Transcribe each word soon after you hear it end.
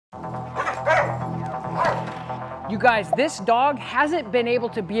You guys, this dog hasn't been able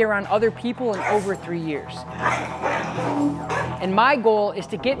to be around other people in over 3 years. And my goal is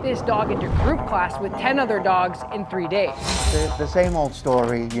to get this dog into group class with 10 other dogs in 3 days. The same old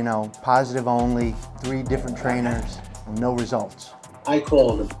story, you know, positive only, 3 different trainers, no results. I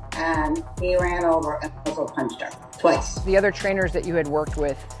called him. And he ran over and also punched her twice. The other trainers that you had worked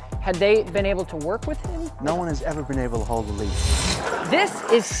with, had they been able to work with him? No one has ever been able to hold the leash. This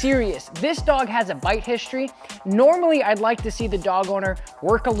is serious. This dog has a bite history. Normally, I'd like to see the dog owner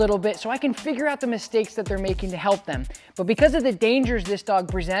work a little bit so I can figure out the mistakes that they're making to help them. But because of the dangers this dog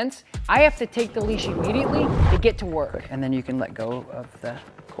presents, I have to take the leash immediately to get to work. And then you can let go of the,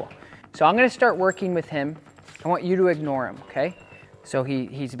 cool. So I'm gonna start working with him. I want you to ignore him, okay? So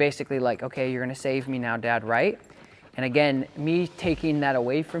he's basically like, okay, you're gonna save me now, Dad, right? And again, me taking that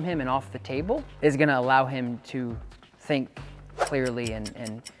away from him and off the table is gonna allow him to think clearly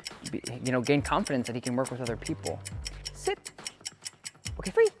and you know, gain confidence that he can work with other people. Sit.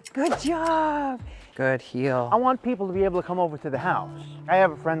 Okay, free. Good job. Good heel. I want people to be able to come over to the house. I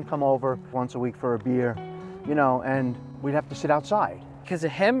have a friend come over once a week for a beer, you know, and we'd have to sit outside. Because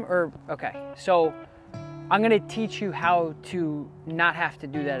of him or, okay. So I'm gonna teach you how to not have to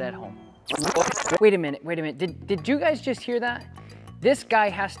do that at home. Wait a minute. Did you guys just hear that? This guy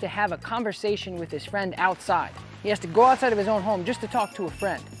has to have a conversation with his friend outside. He has to go outside of his own home just to talk to a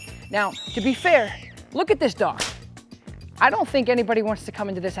friend. Now, to be fair, look at this dog. I don't think anybody wants to come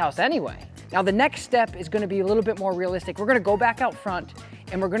into this house anyway. Now, the next step is gonna be a little bit more realistic. We're gonna go back out front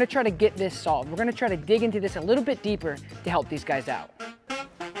and we're gonna try to get this solved. We're gonna try to dig into this a little bit deeper to help these guys out.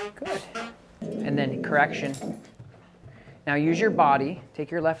 Good. And then correction. Now use your body, take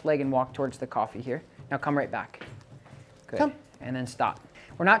your left leg and walk towards the coffee here. Now come right back. Good. Come. And then stop.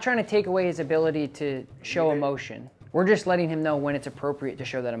 We're not trying to take away his ability to show emotion. We're just letting him know when it's appropriate to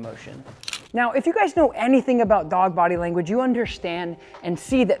show that emotion. Now, if you guys know anything about dog body language, you understand and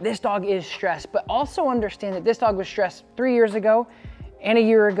see that this dog is stressed, but also understand that this dog was stressed 3 years ago and a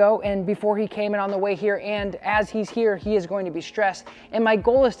year ago and before he came and on the way here, and as he's here, he is going to be stressed. And my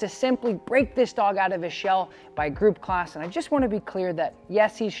goal is to simply break this dog out of his shell by group class. And I just want to be clear that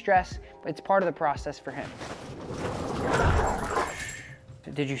yes, he's stressed, but it's part of the process for him.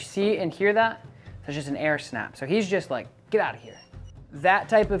 Did you see and hear that? That's just an air snap. So he's just like, get out of here. That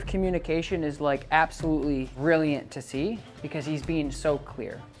type of communication is like absolutely brilliant to see because he's being so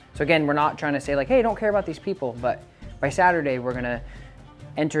clear. So again, we're not trying to say like, hey, don't care about these people, but by Saturday, we're gonna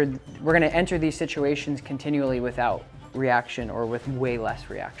enter these situations continually without reaction or with way less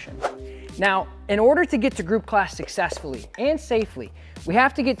reaction. Now, in order to get to group class successfully and safely, we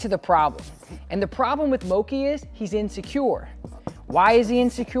have to get to the problem. And the problem with Moki is he's insecure. Why is he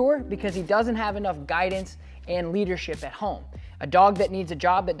insecure? Because he doesn't have enough guidance and leadership at home. A dog that needs a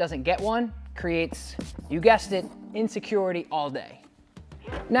job that doesn't get one creates, you guessed it, insecurity all day.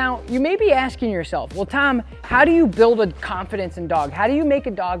 Now, you may be asking yourself, well, Tom, how do you build a confidence in dog? How do you make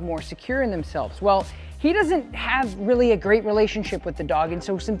a dog more secure in themselves? Well, he doesn't have really a great relationship with the dog. And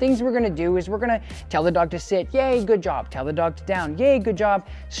so some things we're gonna do is we're gonna tell the dog to sit, yay, good job. Tell the dog to down, yay, good job.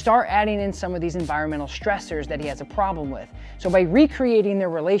 Start adding in some of these environmental stressors that he has a problem with. So by recreating their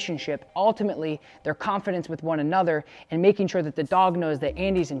relationship, ultimately their confidence with one another and making sure that the dog knows that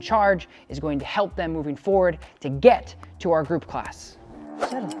Andy's in charge is going to help them moving forward to get to our group class.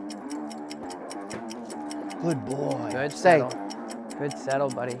 Settle. Good boy. Good settle. Good settle,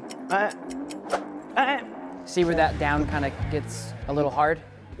 buddy. See where that down kind of gets a little hard?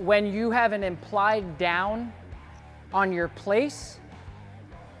 When you have an implied down on your place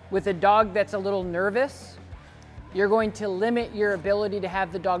with a dog that's a little nervous, you're going to limit your ability to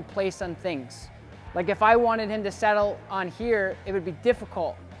have the dog place on things. Like if I wanted him to settle on here, it would be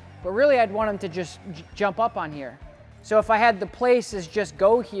difficult. But really I'd want him to just jump up on here. So if I had the place as just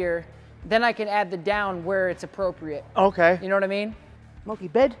go here, then I can add the down where it's appropriate. Okay. You know what I mean? Moki,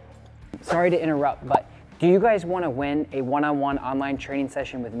 bed. Sorry to interrupt, but do you guys want to win a one-on-one online training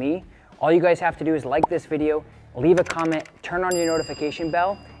session with me? All you guys have to do is like this video, leave a comment, turn on your notification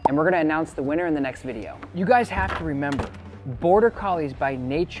bell, and we're going to announce the winner in the next video. You guys have to remember, Border Collies by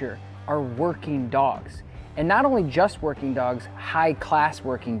nature are working dogs. And not only just working dogs, high-class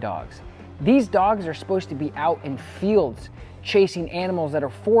working dogs. These dogs are supposed to be out in fields chasing animals that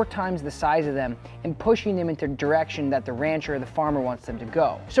are 4 times the size of them and pushing them into a direction that the rancher or the farmer wants them to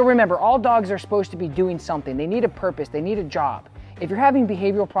go. So remember, all dogs are supposed to be doing something. They need a purpose, they need a job. If you're having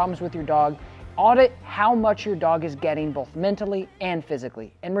behavioral problems with your dog, audit how much your dog is getting both mentally and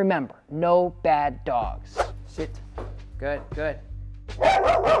physically. And remember, no bad dogs. Sit. Good, good.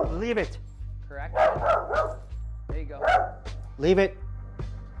 Leave it. Correct. There you go. Leave it.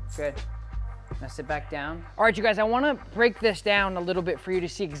 Good. Now sit back down. All right, you guys, I wanna break this down a little bit for you to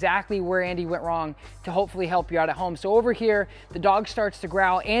see exactly where Andy went wrong to hopefully help you out at home. So over here, the dog starts to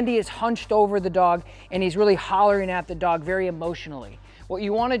growl. Andy is hunched over the dog and he's really hollering at the dog very emotionally. What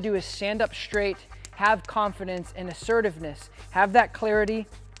you wanna do is stand up straight, have confidence and assertiveness, have that clarity.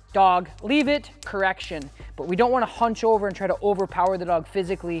 Dog, leave it, correction. But we don't wanna hunch over and try to overpower the dog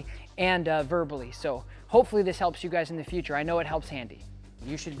physically and verbally. So hopefully this helps you guys in the future. I know it helps Andy.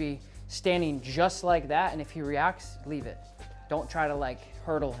 You should be standing just like that, and if he reacts, leave it. Don't try to like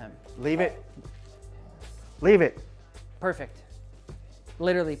hurdle him. Leave it. Leave it. Perfect.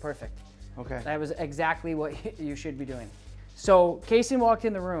 Literally perfect. Okay. That was exactly what you should be doing. So Kaysen walked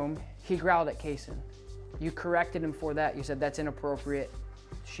in the room, he growled at Kaysen. You corrected him for that. You said that's inappropriate.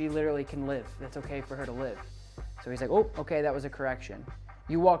 She literally can live. That's okay for her to live. So he's like, oh, okay, that was a correction.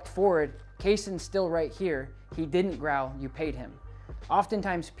 You walked forward, Kaysen's still right here. He didn't growl, you paid him.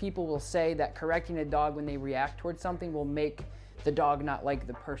 Oftentimes people will say that correcting a dog when they react towards something will make the dog not like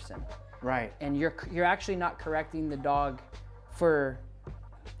the person. Right. And you're actually not correcting the dog for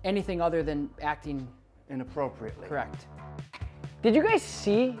anything other than acting Inappropriately. correct. Did you guys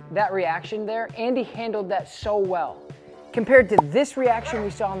see that reaction there? Andy handled that so well. Compared to this reaction we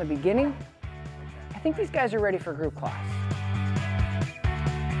saw in the beginning, I think these guys are ready for group class.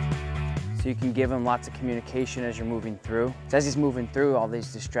 So you can give him lots of communication as you're moving through. So as he's moving through all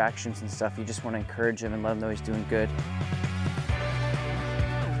these distractions and stuff, you just want to encourage him and let him know he's doing good.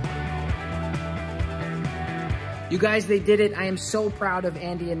 You guys, they did it. I am so proud of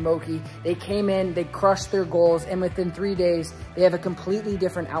Andy and Moki. They came in, they crushed their goals, and within 3 days, they have a completely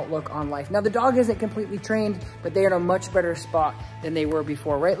different outlook on life. Now, the dog isn't completely trained, but they are in a much better spot than they were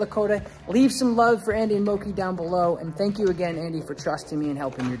before. Right, Lakota? Leave some love for Andy and Moki down below, and thank you again, Andy, for trusting me and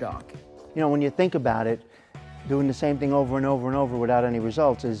helping your dog. You know, when you think about it, doing the same thing over and over and over without any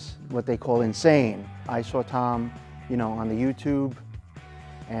results is what they call insane. I saw Tom, you know, on the YouTube,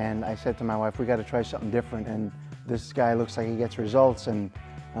 and I said to my wife, we got to try something different. And this guy looks like he gets results, and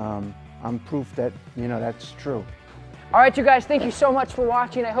I'm proof that, you know, that's true. All right, you guys, thank you so much for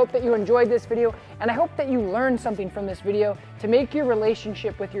watching. I hope that you enjoyed this video, and I hope that you learned something from this video to make your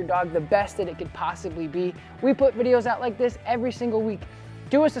relationship with your dog the best that it could possibly be. We put videos out like this every single week.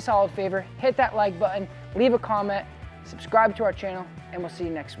 Do us a solid favor, hit that like button, leave a comment, subscribe to our channel, and we'll see you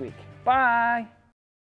next week. Bye.